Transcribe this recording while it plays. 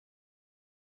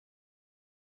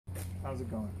How's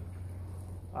it going?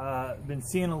 Been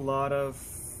seeing a lot of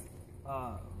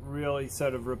really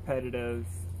sort of repetitive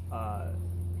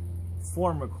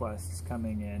form requests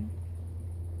coming in.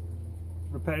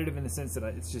 Repetitive in the sense that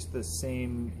it's just the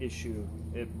same issue.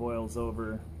 It boils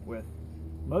over with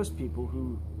most people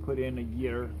who put in a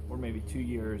year or maybe 2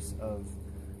 years of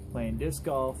playing disc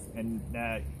golf, and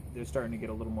now they're starting to get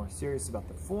a little more serious about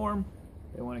the form.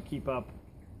 They want to keep up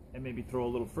and maybe throw a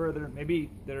little further. Maybe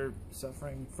they're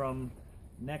suffering from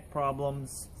neck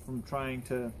problems from trying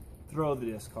to throw the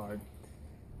disc hard.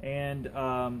 And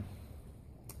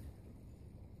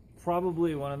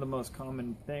probably one of the most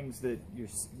common things that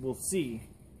we'll see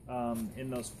in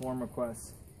those form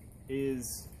requests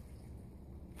is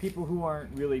people who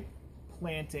aren't really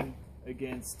planting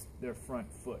against their front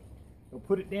foot. They'll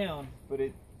put it down, but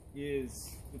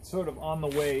it's sort of on the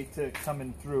way to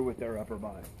coming through with their upper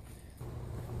body.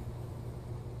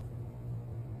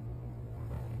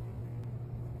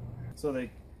 So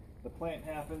the plant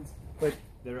happens, but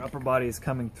their upper body is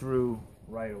coming through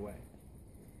right away.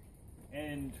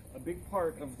 And a big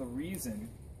part of the reason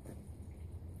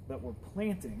that we're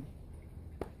planting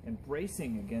and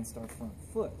bracing against our front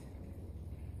foot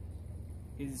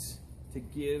is to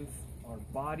give our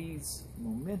body's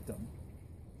momentum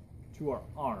to our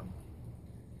arm.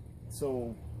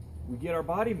 So we get our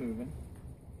body moving,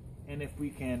 and if we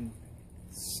can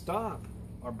stop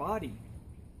our body,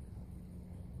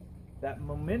 that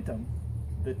momentum,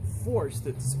 the force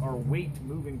that's our weight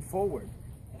moving forward,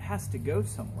 it has to go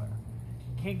somewhere.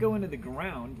 It can't go into the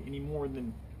ground any more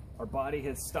than our body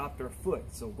has stopped our foot.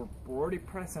 So we're already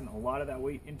pressing a lot of that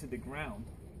weight into the ground.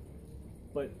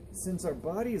 But since our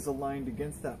body is aligned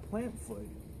against that plant foot,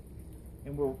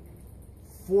 and we're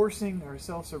forcing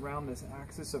ourselves around this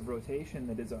axis of rotation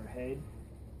that is our head,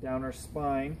 down our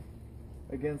spine,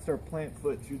 against our plant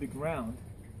foot through the ground,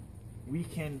 we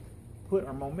can put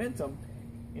our momentum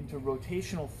into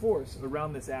rotational force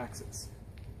around this axis.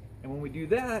 And when we do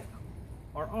that,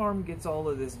 our arm gets all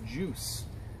of this juice.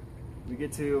 We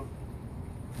get to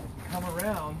come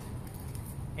around,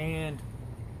 and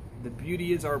the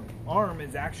beauty is our arm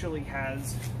actually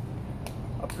has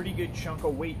a pretty good chunk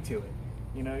of weight to it.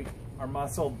 You know, our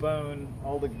muscle, bone,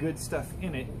 all the good stuff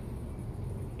in it,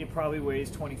 it probably weighs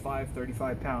 25,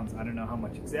 35 pounds. I don't know how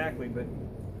much exactly, but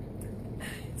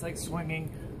it's like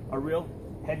swinging a real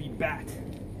heavy bat.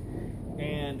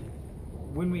 And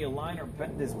when we align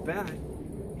this bat,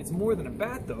 it's more than a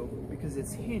bat though, because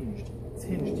it's hinged. It's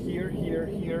hinged here, here,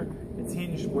 here. It's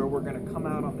hinged where we're going to come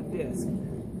out on the disc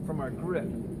from our grip.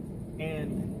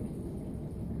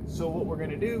 And so what we're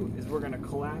going to do is we're going to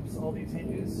collapse all these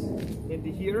hinges into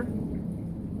here.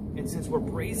 And since we're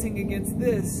bracing against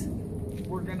this,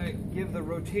 we're going to give the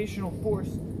rotational force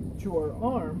to our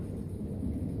arm.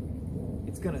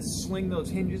 It's going to sling those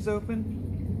hinges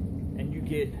open, and you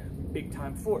get big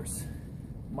time force.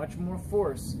 Much more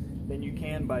force than you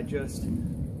can by just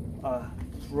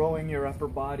throwing your upper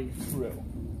body through.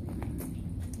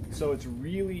 So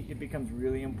it becomes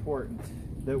really important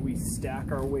that we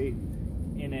stack our weight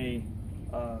in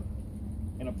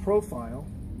a profile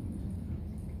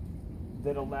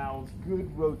that allows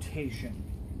good rotation.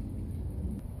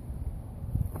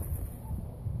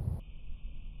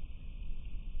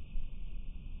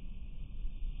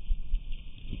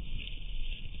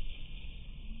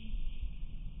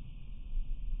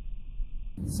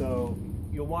 So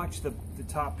you'll watch the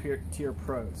top tier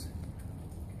pros.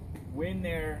 When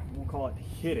they're, we'll call it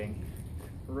hitting,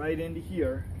 right into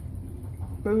here,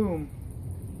 boom,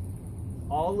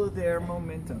 all of their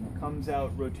momentum comes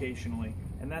out rotationally.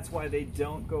 And that's why they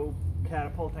don't go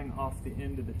catapulting off the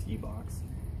end of the tee box.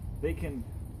 They can,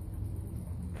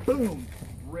 boom,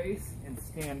 brace and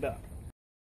stand up.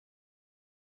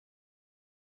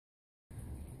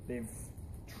 They've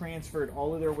transferred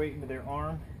all of their weight into their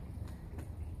arm,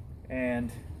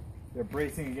 and they're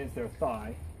bracing against their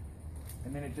thigh,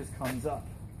 and then it just comes up.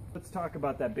 Let's talk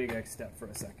about that big X step for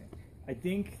a second. I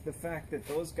think the fact that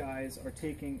those guys are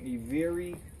taking a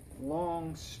very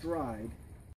long stride,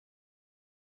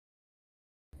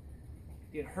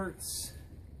 it hurts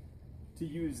to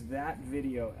use that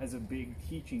video as a big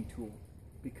teaching tool,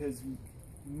 because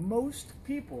most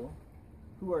people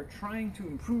who are trying to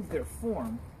improve their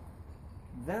form,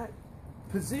 that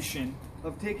position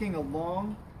of taking a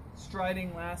long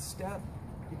striding last step,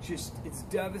 it's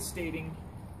devastating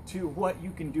to what you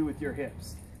can do with your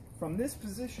hips. From this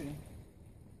position,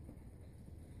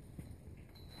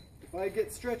 if I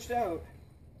get stretched out,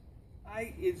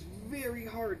 it's very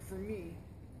hard for me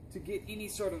to get any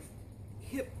sort of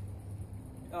hip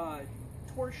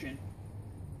torsion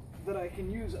that I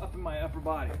can use up in my upper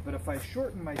body. But if I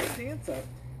shorten my stance up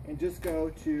and just go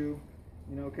to,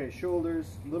 okay, shoulders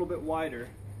a little bit wider.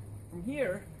 From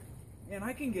here, and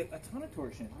I can get a ton of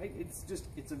torsion.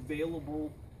 It's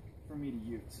available for me to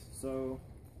use. So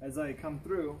as I come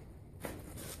through,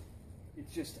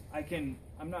 it's just,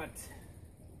 I'm not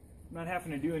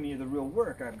having to do any of the real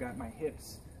work. I've got my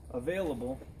hips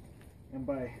available, and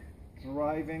by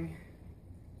driving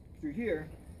through here,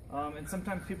 and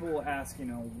sometimes people will ask,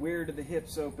 where do the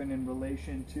hips open in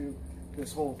relation to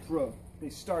this whole throw? They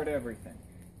start everything.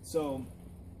 So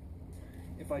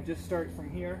if I just start from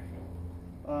here,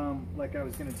 like I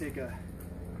was going to take an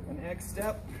X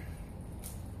step,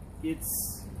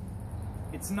 it's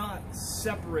not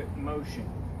separate motion.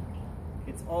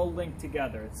 It's all linked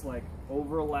together. It's like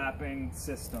overlapping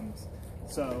systems.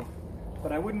 So,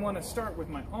 but I wouldn't want to start with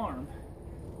my arm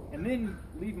and then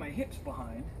leave my hips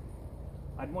behind.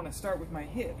 I'd want to start with my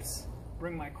hips,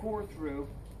 bring my core through,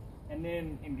 and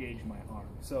then engage my arm.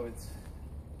 So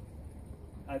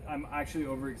I'm actually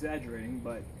over-exaggerating,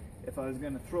 but if I was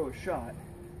going to throw a shot,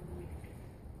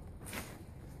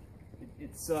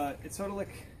 it's sort of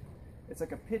like, it's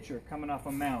like a pitcher coming off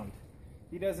a mound.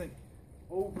 He doesn't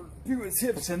overdo his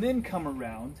hips and then come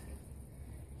around.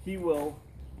 It'll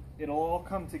all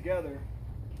come together.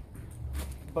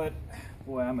 But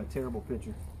boy, I'm a terrible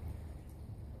pitcher.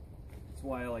 That's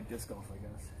why I like disc golf, I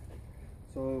guess.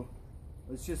 So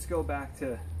let's just go back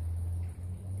to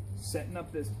setting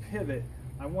up this pivot.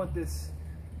 I want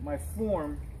my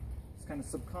form, just kind of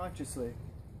subconsciously,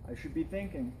 I should be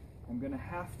thinking, I'm going to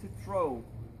have to throw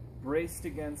braced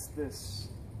against this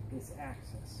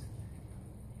axis.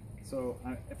 So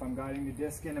if I'm guiding the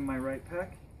disc in my right pec,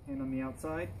 hand on the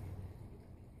outside,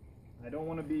 I don't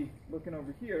want to be looking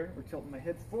over here or tilting my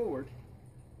hips forward,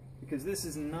 because this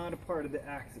is not a part of the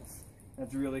axis.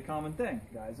 That's a really common thing.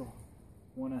 Guys will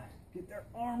want to get their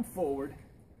arm forward,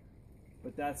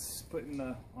 but that's putting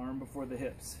the arm before the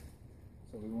hips.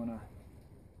 So we want to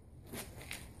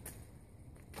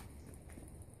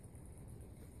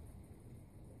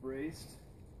braced,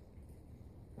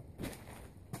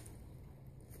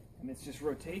 and it's just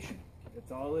rotation.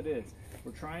 That's all it is.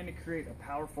 We're trying to create a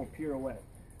powerful pirouette.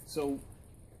 So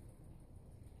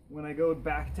when I go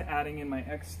back to adding in my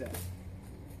X step,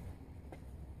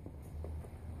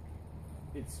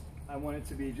 I want it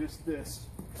to be just this.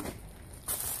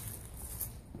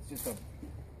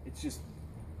 It's just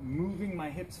moving my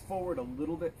hips forward a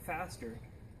little bit faster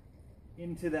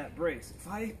into that brace. If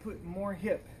I put more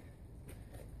hip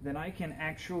than I can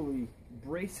actually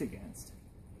brace against,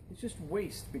 it's just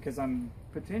waste, because I'm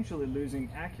potentially losing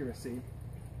accuracy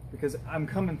because I'm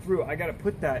coming through. I got to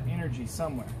put that energy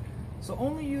somewhere. So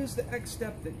only use the X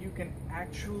step that you can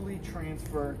actually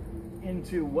transfer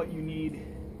into what you need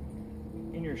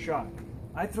in your shot.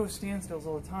 I throw standstills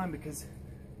all the time because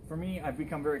for me, I've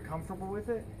become very comfortable with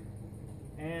it,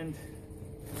 and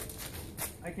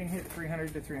I can hit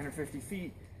 300 to 350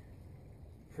 feet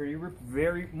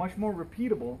very much more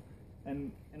repeatable,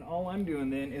 and all I'm doing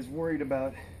then is worried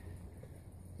about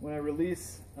when I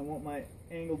release, I want my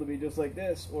angle to be just like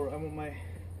this, or I want my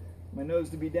nose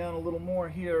to be down a little more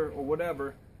here, or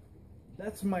whatever.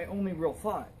 That's my only real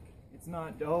thought. It's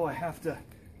not, oh,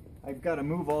 I've got to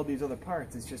move all these other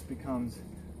parts. It just becomes,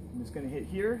 I'm just going to hit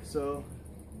here. So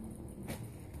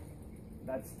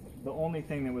that's the only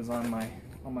thing that was on my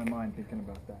mind thinking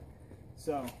about that.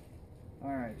 So,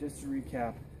 all right, just to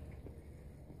recap,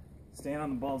 stand on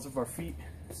the balls of our feet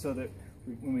so that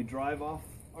when we drive off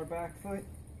our back foot,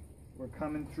 we're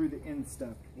coming through the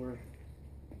instep. We're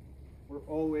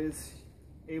always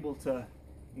able to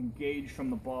engage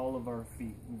from the ball of our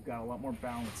feet. We've got a lot more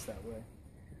balance that way.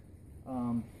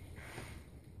 I'll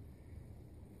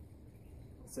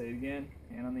say it again,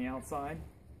 hand on the outside,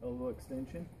 elbow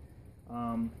extension.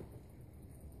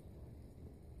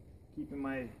 Keeping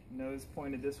my nose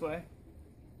pointed this way,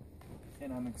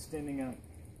 and I'm extending up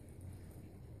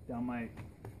down my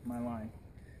line.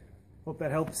 Hope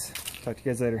that helps. Talk to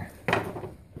you guys later.